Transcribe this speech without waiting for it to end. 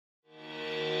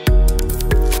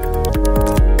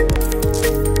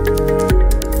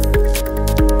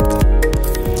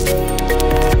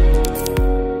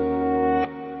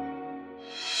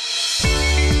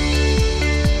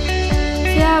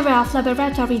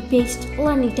laboratory-based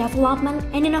learning development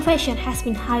and innovation has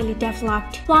been highly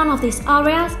developed. One of these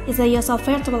areas is the use of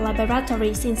virtual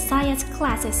laboratories in science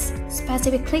classes,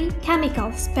 specifically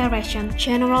chemical separation.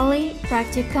 Generally,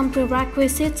 practicum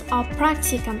prerequisites are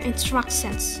practicum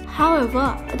instructions.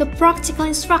 However, the practical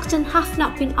instructions have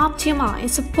not been optimal in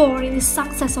supporting the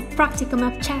success of practicum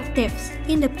objectives.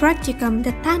 In the practicum,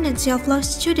 the tendency of low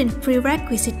student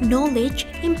prerequisite knowledge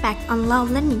impact on low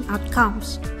learning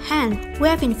outcomes. Hence, we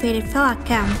have invented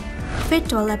Practicum,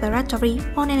 virtual laboratory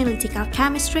on analytical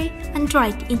chemistry,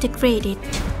 Android integrated.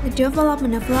 The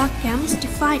development of Practicum is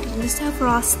divided into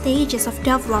several stages of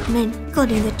development,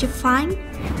 including the define,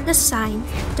 design,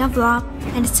 develop,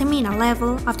 and the seminar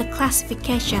level of the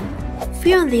classification.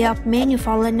 View on the up menu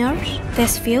for learners.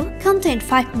 This view contains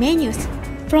 5 menus.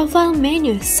 Profile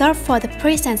menu serves for the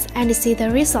presence and to see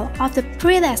the result of the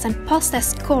pre-test and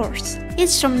post-test course.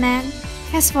 Instrument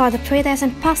as for the pre-test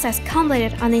and post-test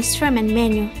completed on the instrument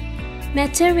menu.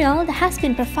 Material that has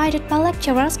been provided by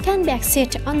lecturers can be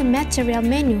accessed on the material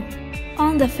menu.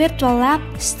 On the virtual lab,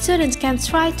 students can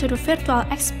try to do virtual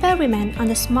experiment on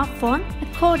the smartphone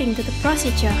according to the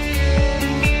procedure.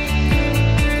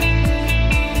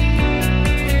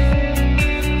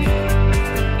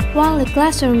 While the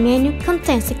classroom menu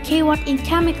contains the keyword in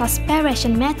chemical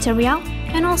separation material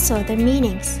and also the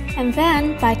meanings. And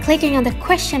then, by clicking on the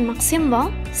question mark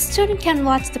symbol, students can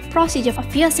watch the procedure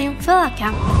of using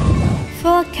Practicum.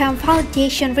 Practicum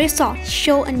validation results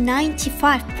show a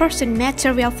 95%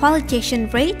 material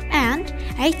validation rate and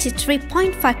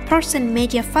 83.5%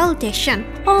 media validation,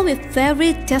 all with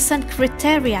very decent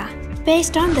criteria.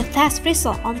 Based on the test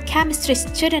result on the chemistry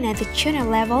student at the junior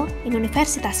level in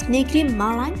Universitas Negeri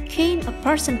Malang gained a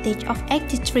percentage of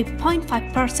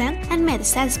 83.5% and made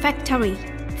satisfactory.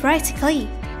 Practically,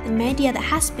 the media that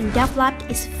has been developed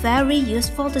is very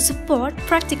useful to support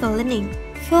practical learning.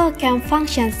 Practicum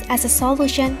functions as a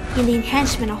solution in the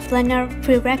enhancement of learner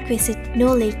prerequisite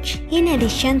knowledge. In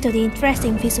addition to the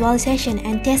interesting visualization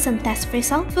and decent test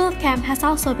results, Practicum has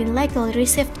also been legally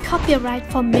received copyright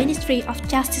from Ministry of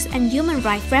Justice and Human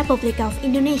Rights Republic of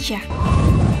Indonesia.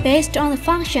 Based on the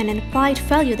function and applied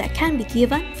value that can be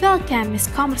given, Practicum is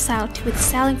commercialized with a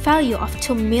selling value of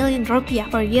 2 million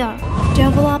rupiah per year.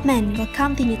 Development will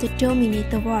continue to dominate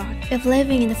the world. If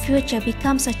living in the future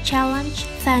becomes a challenge,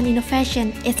 then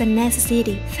innovation is a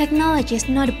necessity. Technology is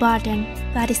not a burden,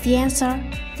 but is the answer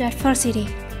to adversity.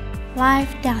 Life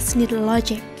does need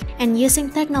logic, and using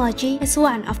technology is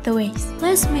one of the ways.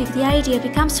 Let's make the idea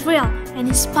becomes real and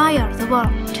inspire the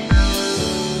world.